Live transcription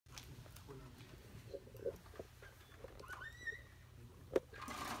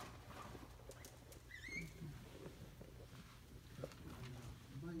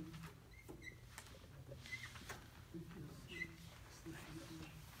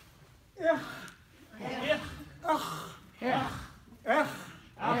إخ أخ إخ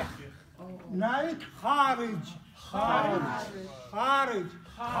like خارج خارج خارج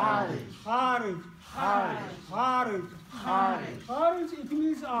خارج خارج خارج خارج it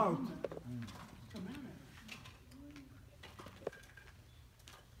means out.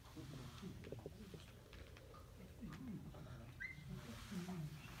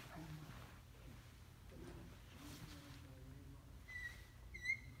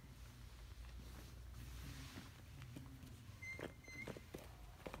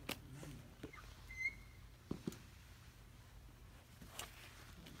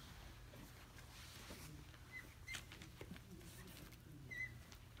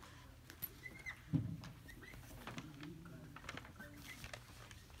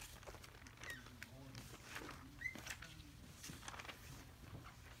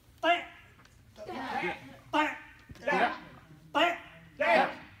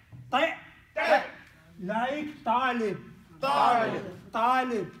 like طالب طالب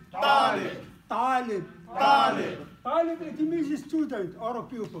طالب طالب طالب طالب طالب it means student or a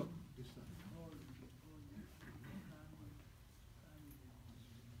pupil.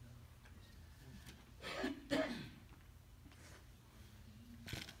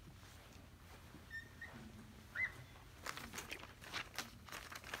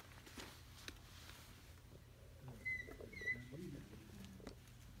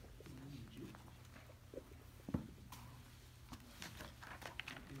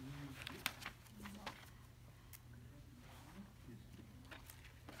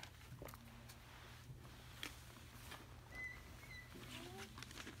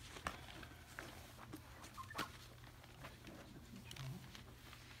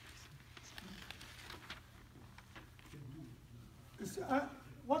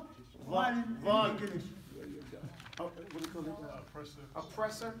 What volume in English? What do you call it? Oppressor.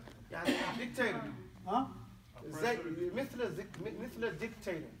 Oppressor. يعني dictator. ها؟ زي مثل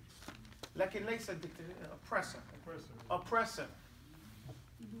dictator. لكن ليس dictator. Oppressor. Oppressor.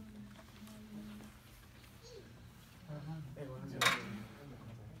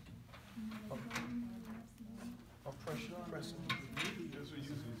 Oppression. Oppressor. That's what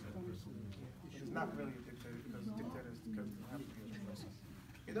usually says. It's not really a dictator because dictators doesn't have to be an oppressor.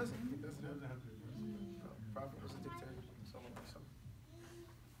 It doesn't. It doesn't have to be an oppressor. Prophet was a dictator. Someone like something.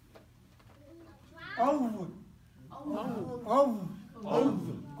 أول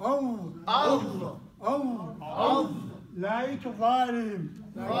like ظالم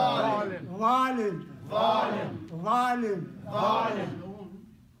ظالم ظالم ظالم ظالم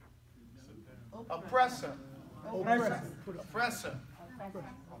Oppressor. oppressor Oppressor.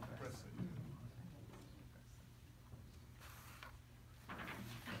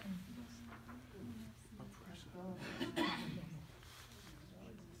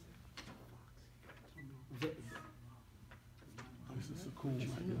 This is a cool.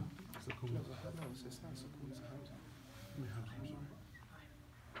 It's a cool. No, it's not so cool. It's a hamza.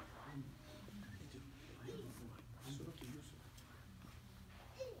 I'm sorry.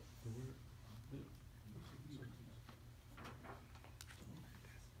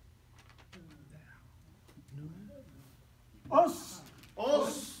 os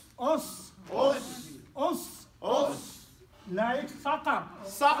Os. os Os. os Os. like سقر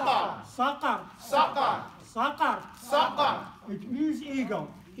Saqar. سقر Saqar. سقر Saqar. it means eagle.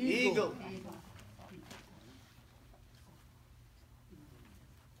 Eagle.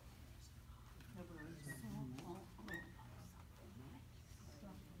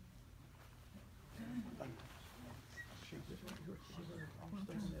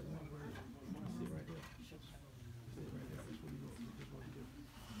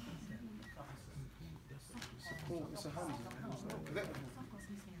 It's a hamza.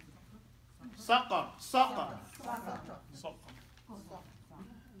 Saqar. Saqar.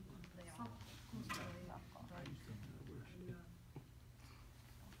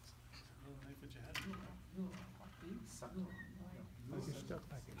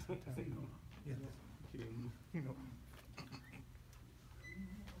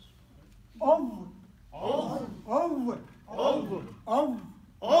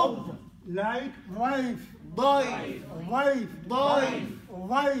 like wife ضيف. wife ضيف.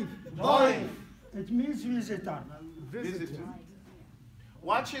 wife ضيف. it means visitor. Visitor.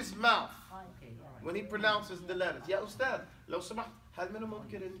 Watch his mouth when he pronounces the letters. يا أستاذ لو سمحت هل من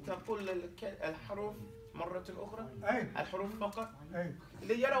الممكن أن تقول الحروف مرة أخرى؟ أي الحروف فقط أي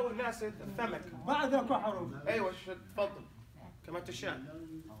ليروا الناس فمك. بعدك حروف. أيوة تفضل كما تشاء.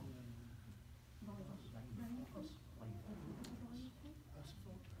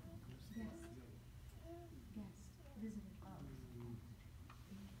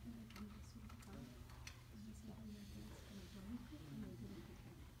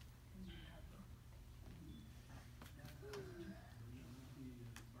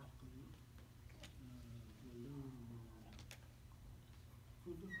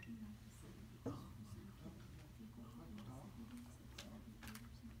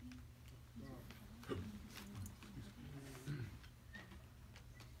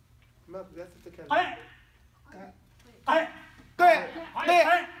 ما لا تتكلم.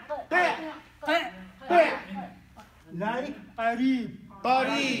 لايك قريب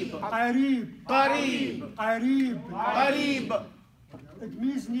قريب قريب قريب قريب قريب It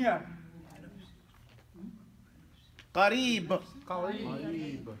means near. قريب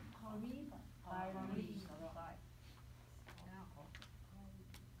قريب.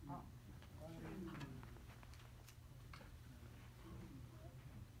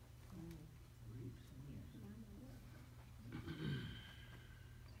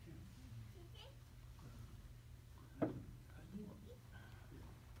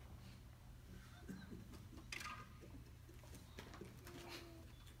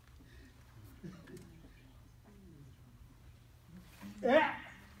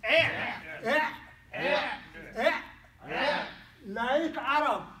 لايك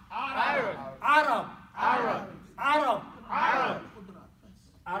عرب عرب عرب عرب عرب عرب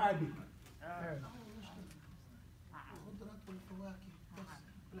عربي الخضروات والفواكه بس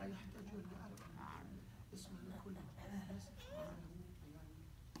لا يحتاجون لعرف اسم لكل بس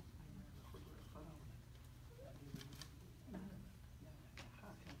خضر الفراولة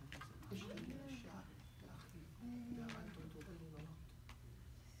اشتري من الشعر يا أخي إذا أنتم تضلون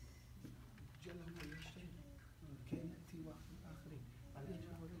جلهم يشتري كي يأتي وقت الآخرين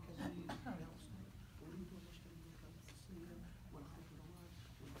الإجابة عليك زين يا أصلي أريد أن أشتري لك الصيد والخضروات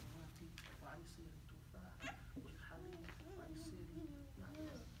والفواكه وعصير التفاح والحليب وعصير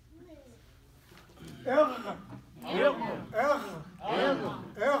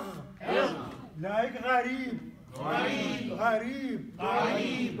لايك غريب غريب غريب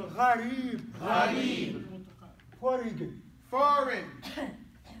غريب غريب غريب فوريجن foreign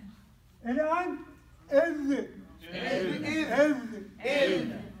الآن إذ إذ إذ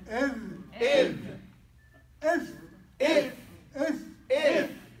إذ إذ إذ إذ إذ إذ إذ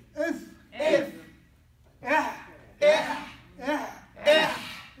إذ إذ إح إح إح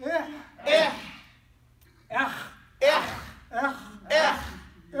إح إح إح إخ إح إخ إح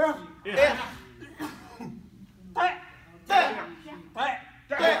إخ إح طيع تع طيع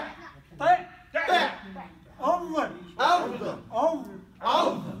تع طيع تع أول أوض أول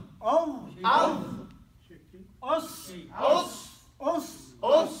أوض أول أوض أص أص أص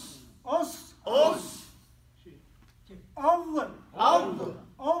أص أص أص أول أوض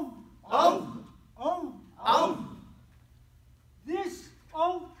أول أوض أول أوض this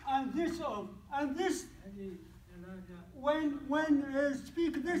and this and this when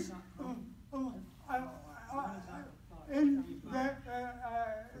speak this in the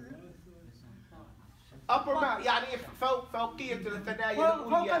upper mouth يعني فوقية الثنايا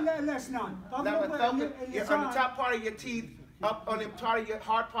فوق العليا الأسنان لما فوق on the اللسان top part of your teeth up on the part of your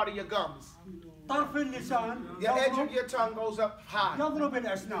hard part of your gums طرف اللسان the edge of your tongue goes up high يضرب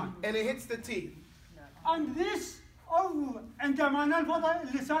الأسنان and it hits the teeth and this عندما نلفظ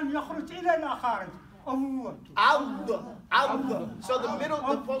اللسان يخرج إلى الخارج Out. So the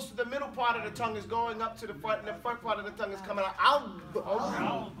middle part of the tongue is going up to the front, and the front part of the tongue is coming out.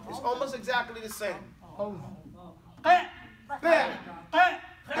 It's almost exactly the same.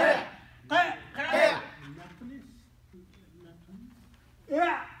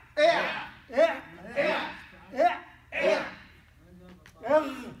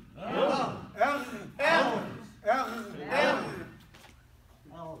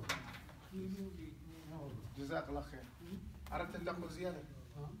 جزاك الله خير. أردت أن تأخذ زيادة؟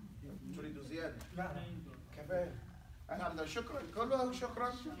 تريد زيادة؟ لا كفاية. الحمد لله شكرا. كله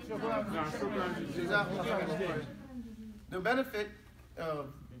شكرا. جزاك الله خير. The benefit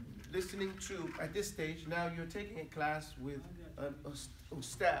of listening to at this stage, now you're taking a class with a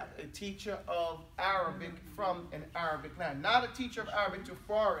staff, a teacher of Arabic from an Arabic land, not a teacher of Arabic to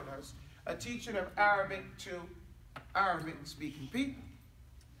foreigners, a teacher of Arabic to Arabic-speaking people.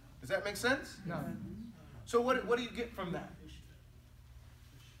 Does that make sense? No. So what do you get from that?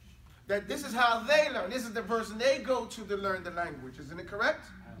 That this is how they learn. This is the version they go to learn the language. Isn't it correct?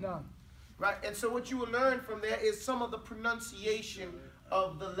 No. Right? And so what you will learn from there is some of the pronunciation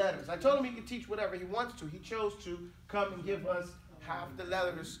of the letters. I told him he could teach whatever he wants to. He chose to come and give us half the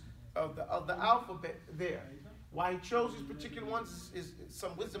letters of the alphabet there. Why he chose these particular ones is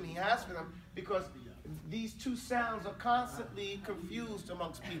some wisdom he has for them, because these two sounds are constantly confused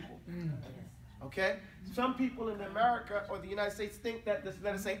amongst people. Okay? Some people in America or the United States think that this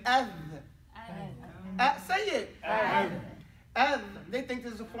letter say "th." Say it. Th. They think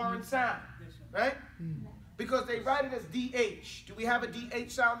this is a foreign sound, right? because they write it as DH. Do we have a DH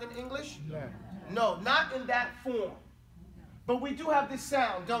sound in English? Yeah. No, not in that form. But we do have this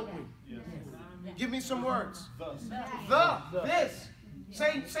sound, don't we? Yes. Give me some words. Thus. This.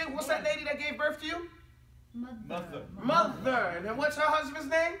 Say, what's that lady that gave birth to you? Mother. Mother. And then what's her husband's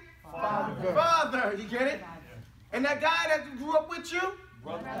name? Father. Father. You get it? And that guy that grew up with you?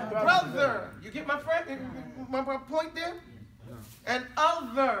 Brother. You get my my point there? And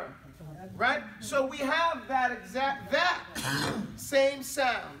other. Right? So we have that same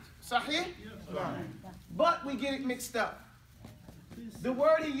sound. Sahih? But we get it mixed up. The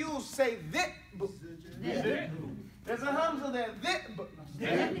word he used, say dhib. There's a hamza there.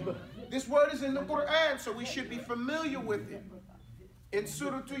 Dhib. This word is in the Quran, so we should be familiar with it. In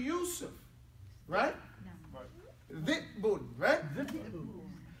Surah to Yusuf. Right? Dhibun. Right?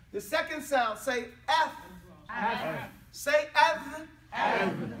 The second sound, say F. Say F.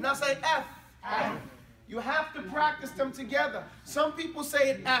 Now say F. You have to practice them together. Some people say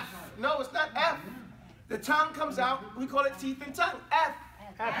it F. No, it's not F. The tongue comes out. We call it teeth and tongue.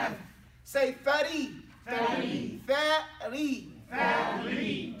 F. Say Fari. Fari.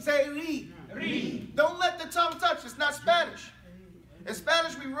 Say Ri. Don't let the tongue touch. It's not Spanish. In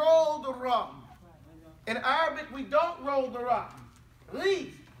Spanish, we roll the ra. In Arabic, we don't roll the ra.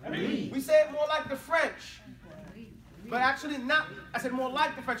 Ri. We say it more like the French. But actually not. I said more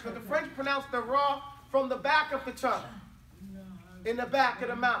like the French, because the French pronounce the ra from the back of the tongue. In the back of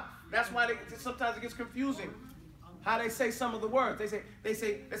the mouth. That's why sometimes it gets confusing how they say some of the words. They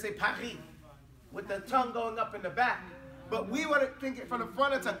say Paris with the tongue going up in the back. But we want to think it from the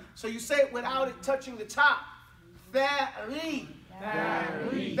front of the tongue. So you say it without it touching the top. Thari.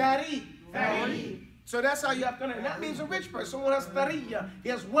 So that's how you have to know. And that means a rich person. Someone has thariya. He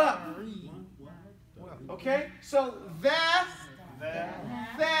has wealth. Okay? So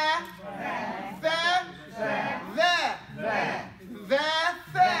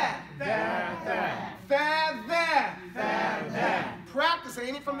practice.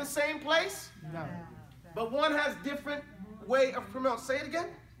 Ain't it from the same place? No. But one has different way of pronouncing. Say it again.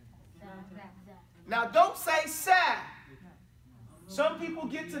 Now don't say sa. Some people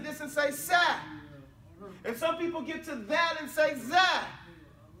get to this and say sa. And some people get to that and say za.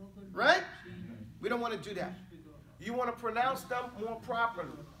 Right? We don't want to do that. You want to pronounce them more properly.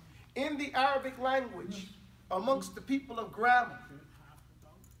 In the Arabic language, amongst the people of grammar,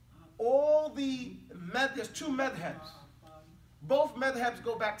 there's two madhabs. Both madhabs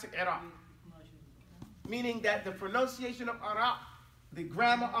go back to Iraq. Meaning that the pronunciation of Iraq, the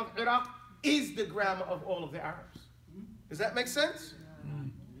grammar of Iraq, is the grammar of all of the Arabs. Does that make sense?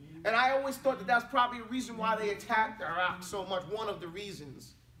 And I always thought that that's probably a reason why they attacked Iraq so much. One of the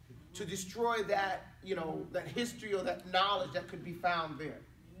reasons. To destroy that, that history or that knowledge that could be found there.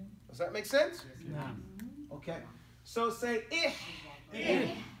 Does that make sense? No. Okay. So say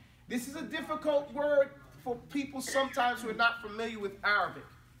ih. This is a difficult word for people sometimes who are not familiar with Arabic.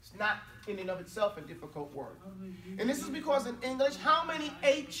 It's not in and of itself a difficult word. And this is because in English, how many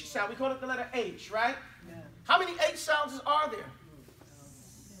H sounds? We call it the letter H, right? How many H sounds are there?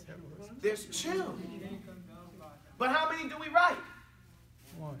 There's 2. But how many do we write?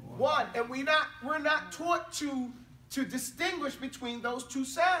 One. And we're not taught to distinguish between those 2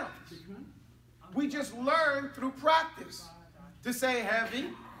 sounds. We just learn through practice. To say heavy,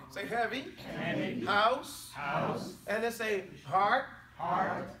 house, and then say heart,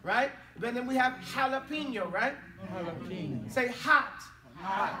 right? But then we have jalapeno, right? Say hot.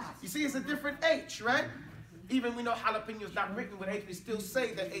 You see, it's a different H, right? Even we know jalapeno is not written with H, we still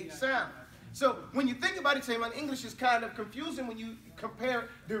say the H sound. So when you think about it, man, English is kind of confusing when you compare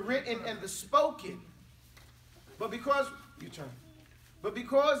the written and the spoken. But because you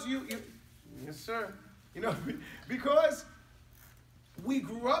yes sir, because we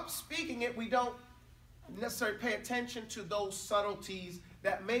grew up speaking it, we don't necessarily pay attention to those subtleties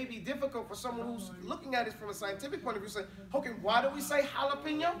that may be difficult for someone who's looking at it from a scientific point of view. Say, okay, why do we say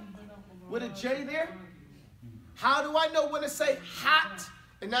jalapeno with a J there? How do I know when to say hot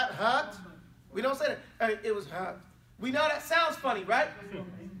and not hot? We don't say that. Hey, it was hot. We know that sounds funny, right?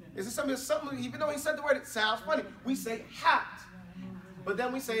 Is it something, even though he said the word, it sounds funny. We say hot. But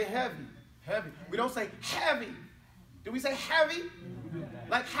then we say heavy. We don't say heavy. Do we say heavy?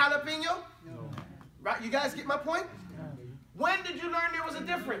 Like jalapeno? Right? You guys get my point? When did you learn there was a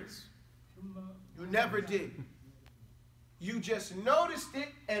difference? You never did. You just noticed it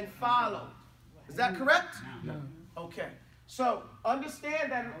and followed. Is that correct? No. Okay. So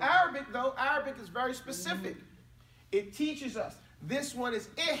understand that in Arabic, though, Arabic is very specific. It teaches us. This one is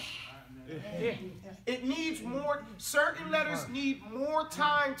ih. It needs more, certain letters need more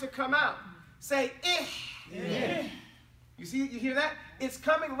time to come out. Say ih. You see, you hear that? It's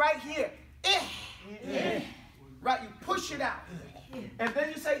coming right here. Right, you push it out. And then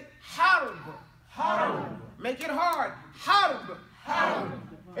you say harb. Make it hard. Harb.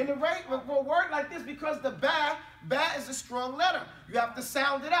 And the rate for a word like this, because the ba is a strong letter. You have to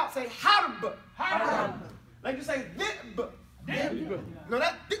sound it out. Say harb. Like you say dhib. No,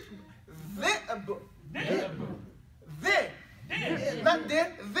 that dhib. Not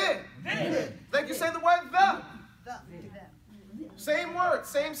dhib. Like you say the word the. Same word,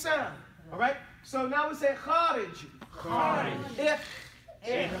 same sound. All right? So now we say kharij.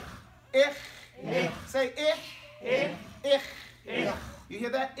 Ich. Say ich. You hear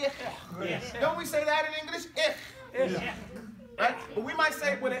that? Ich. Don't we say that in English? Ich. Right? But we might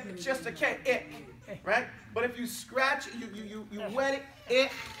say it with just a K. Ich. Right? But if you scratch it, you wet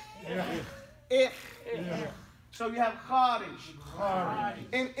it. Ich. So you have kharij.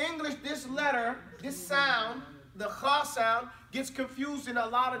 In English, this letter, this sound, the kha sound, gets confused in a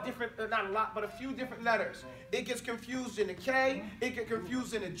lot of different, not a lot, but a few different letters. It gets confused in a K, it gets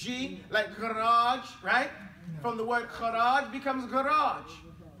confused in a G, like garage, right? From the word garage becomes garage.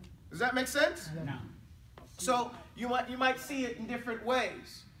 Does that make sense? No. So you might see it in different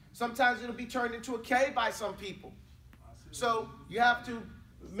ways. Sometimes it'll be turned into a K by some people. So you have to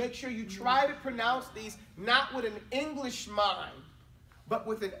make sure you try to pronounce these not with an English mind, but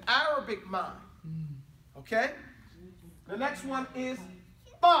with an Arabic mind. Okay? The next one is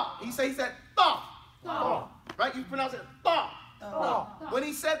tha. He said tha. Right? You pronounce it tha. When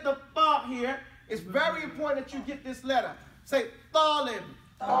he said the tha here, it's very important that you get this letter. Say talib.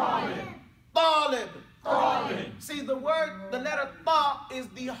 See, the letter tha is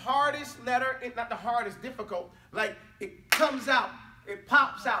the hardest letter, not the hardest, difficult. Like it comes out, it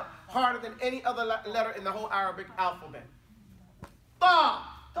pops out harder than any other letter in the whole Arabic alphabet. Tha.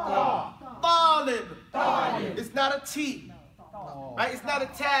 Talib. It's not a T. Right? It's not a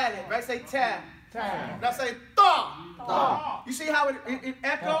talib. Right? Say ta. Now say tha. You see how it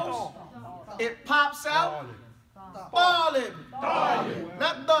echoes? It pops out. Talib.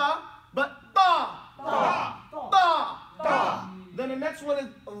 Not the, but tha. Then the next one is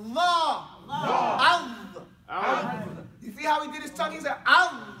la. Al. You see how he did his tongue? He said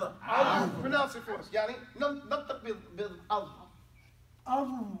al. Pronounce it for us. Yani, not the bil al.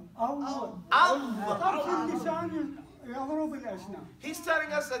 He's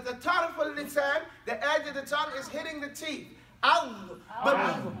telling us that the taraf al-lisan, the edge of the tongue, is hitting the teeth.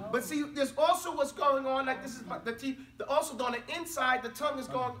 But see, there's also what's going on, like this is the teeth. Also on the inside, the tongue is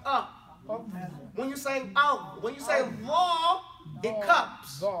going up. When you're saying al, when you say law, it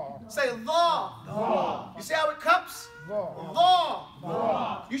cups. Say law. You see how it cups?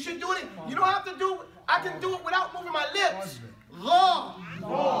 Law. You should do it. You don't have to do it. I can do it without moving my lips. Law.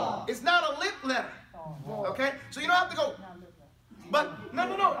 It's not a lip letter. Okay? So you don't have to go. But,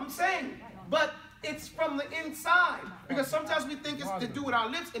 no, I'm saying, but it's from the inside. Because sometimes we think it's to do with our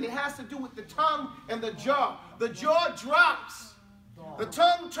lips, and it has to do with the tongue and the jaw. The jaw drops. The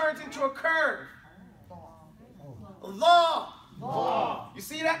tongue turns into a curve. Law. You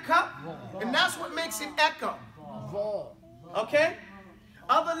see that cup? And that's what makes it echo. Okay?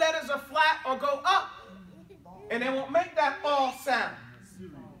 Other letters are flat or go up. And they won't make that all sound.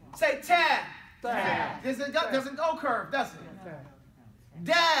 Say ta. Doesn't go curve, does it?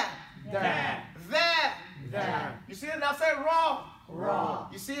 Da. That. You see it? Now say raw.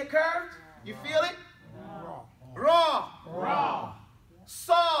 You see it curved? You feel it? Raw.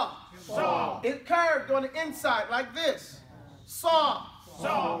 Saw. It curved on the inside like this. Saw.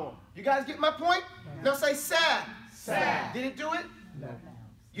 You guys get my point? Now say sad. Did it do it?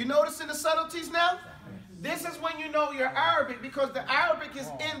 You noticing the subtleties now? This is when you know you're Arabic, because the Arabic is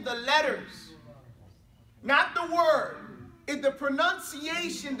in the letters, not the word. In the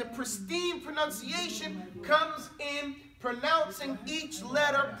pronunciation, the pristine pronunciation comes in pronouncing each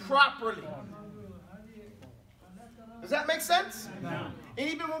letter properly. Does that make sense? No. And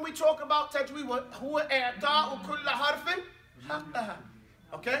even when we talk about tajweed,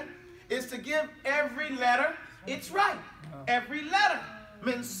 okay, is to give every letter its right. Every letter.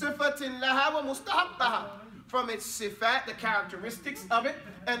 Min sifatin laha wa mustahaqaha. From its sifat, the characteristics of it,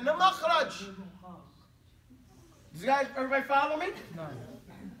 and the makhraj. Everybody follow me? No.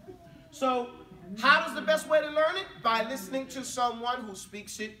 So, how is the best way to learn it? By listening to someone who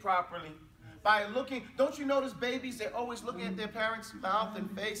speaks it properly. By looking, don't you notice babies, they're always looking at their parents' mouth and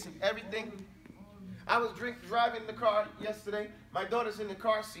face and everything? I was driving the car yesterday. My daughter's in the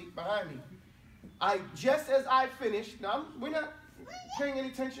car seat behind me. Just as I finished, now we're not paying any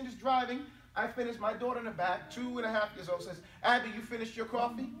attention, just driving. I finished, my daughter in the back, 2.5 years old, says, Abby, you finished your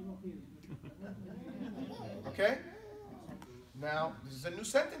coffee? Okay? Now, this is a new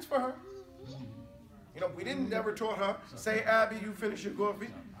sentence for her. You know, we didn't never taught her, say, Abby, you finish your coffee.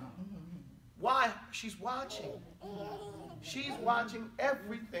 Why? She's watching. She's watching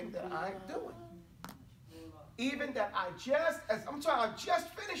everything that I'm doing. Even that I just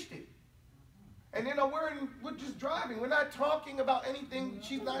finished it. And you know, we're just driving. We're not talking about anything.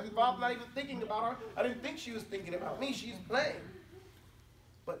 She's not involved, not even thinking about her. I didn't think she was thinking about me. She's playing.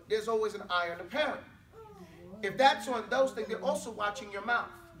 But there's always an eye on the parent. If that's on those things, they're also watching your mouth.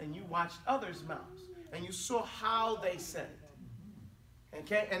 And you watched others' mouths. And you saw how they said it.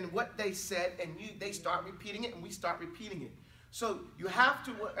 Okay? And what they said, and they start repeating it, and we start repeating it. So you have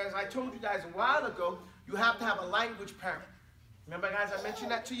to, as I told you guys a while ago, you have to have a language parent. Remember, guys, I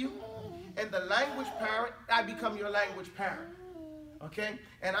mentioned that to you? And the language parent, I become your language parent. Okay?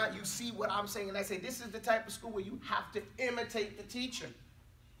 And you see what I'm saying, and I say, this is the type of school where you have to imitate the teacher.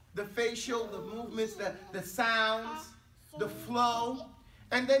 The facial, the movements, the sounds, the flow.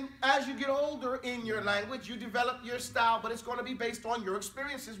 And then as you get older in your language, you develop your style, but it's going to be based on your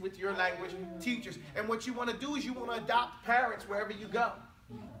experiences with your language teachers. And what you want to do is you want to adopt parents wherever you go.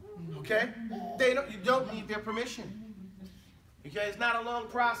 Okay? You don't need their permission. Okay? It's not a long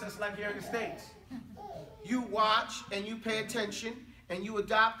process like here in the States. You watch and you pay attention and you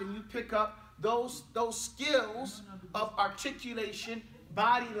adopt and you pick up those skills of articulation,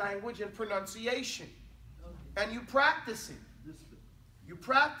 body language, and pronunciation. And you practice it. You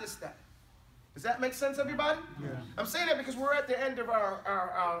practice that. Does that make sense, everybody? Yeah. I'm saying that because we're at the end of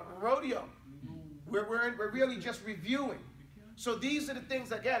our rodeo. We're really just reviewing. So these are the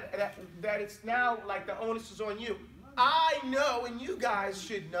things, again, that it's now like the onus is on you. I know, and you guys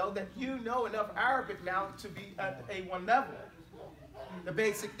should know, that you know enough Arabic now to be at the A1 level. The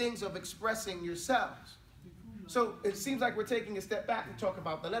basic things of expressing yourselves. So it seems like we're taking a step back and talk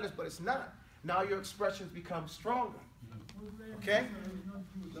about the letters, but it's not. Now your expressions become stronger. Okay?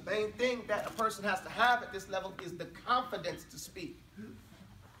 The main thing that a person has to have at this level is the confidence to speak.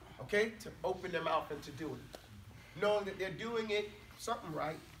 Okay? To open their mouth and to do it. Knowing that they're doing it something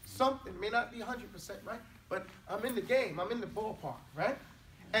right. Something may not be 100% right, but I'm in the game. I'm in the ballpark, right?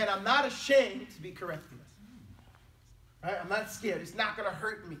 And I'm not ashamed to be correcting it. Right? I'm not scared. It's not going to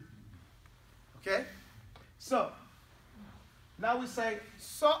hurt me. Okay? So, now we say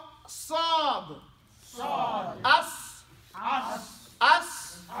sod. Sod. Us. Us.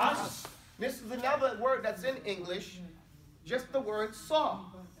 Us. Us. This is another word that's in English. Just the word saw.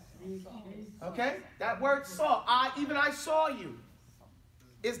 Okay? That word saw. I saw you.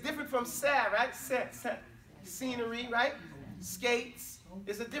 It's different from sa, right? Sa. Scenery, right? Skates.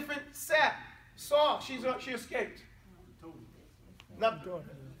 It's a different sa. Saw. She escaped. No,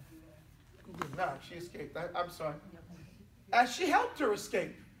 she escaped. I'm sorry. She helped her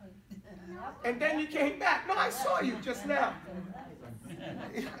escape. And then you came back. No, I saw you just now.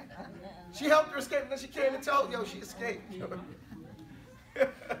 She helped her escape, and then she came and told you, she escaped.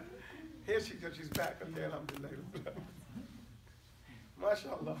 Here she goes. She's back. Okay, alhamdulillah.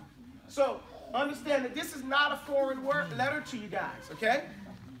 MashaAllah. So, understand that this is not a foreign letter to you guys, okay?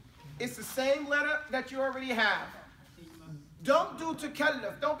 It's the same letter that you already have. Don't do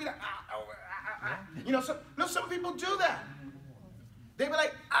takalluf. Don't be like, You know, some people do that. They be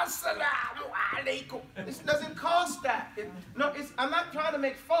like, Assalamu alaikum. This doesn't cost that. I'm not trying to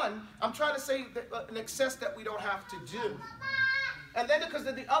make fun. I'm trying to say that, an excess that we don't have to do. And then because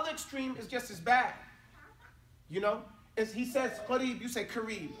the other extreme is just as bad. You know? He says qareeb, you say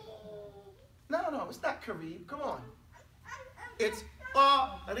kareeb. No, it's not kareeb. Come on. It's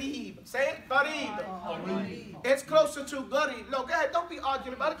qareeb. Say it, qareeb. It's closer to qareeb. No, go ahead. Don't be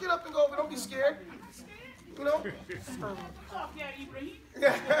arguing about it. Get up and go over. Don't be scared. You know?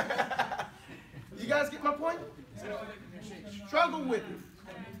 You guys get my point? Struggle with it.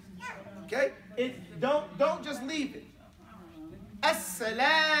 Okay? Don't just leave it.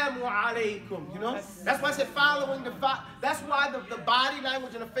 Assalamu alaikum. You know? That's why I said following that's why the body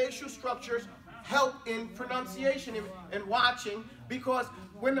language and the facial structures help in pronunciation and watching, because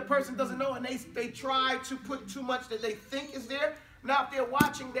when the person doesn't know and they try to put too much that they think is there. Now, if they're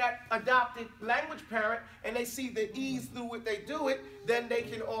watching that adopted language parent and they see the ease through what they do it, then they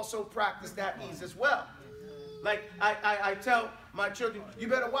can also practice that ease as well. Like I tell my children, you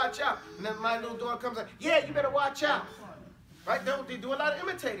better watch out. And then my little daughter comes like, yeah, you better watch out. Right? They do a lot of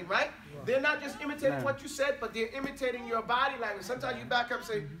imitating, right? They're not just imitating what you said, but they're imitating your body language. Sometimes you back up and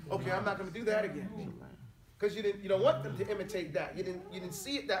say, okay, I'm not going to do that again. Because you don't want them to imitate that. You didn't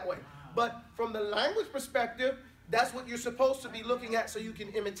see it that way. But from the language perspective, that's what you're supposed to be looking at so you can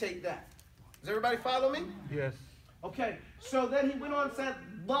imitate that. Does everybody follow me? Yes. Okay, so then he went on and said,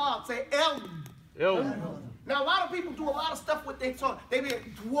 Bob, say El. El. Now, a lot of people do a lot of stuff with their tongue. They be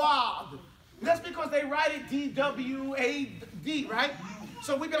dwad. That's because they write it D-W-A-D, right?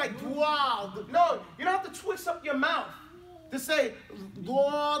 So we be like dwad. No, you don't have to twist up your mouth to say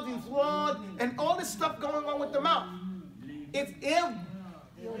Lord and Lord and all this stuff going on with the mouth. It's ill.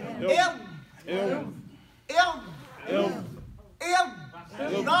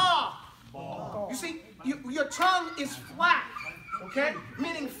 You see, your tongue is flat, okay?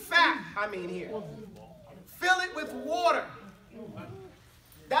 Meaning fat, I mean here. Fill it with water.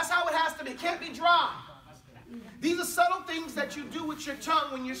 That's how it has to be. It can't be dry. These are subtle things that you do with your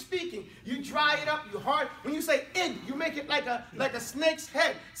tongue when you're speaking. You dry it up, you hard. When you say id, you make it like a snake's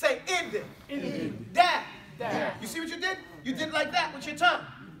head. Say id. Dad. You see what you did? You did like that with your tongue.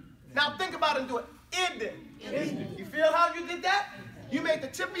 Now think about it and do it. Id. You feel how you did that? You made the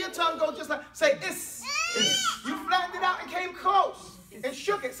tip of your tongue go just like, say is. You flattened it out and came close and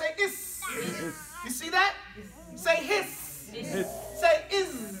shook it. Say is. You see that? Say hiss. Say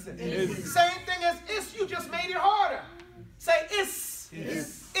is. Same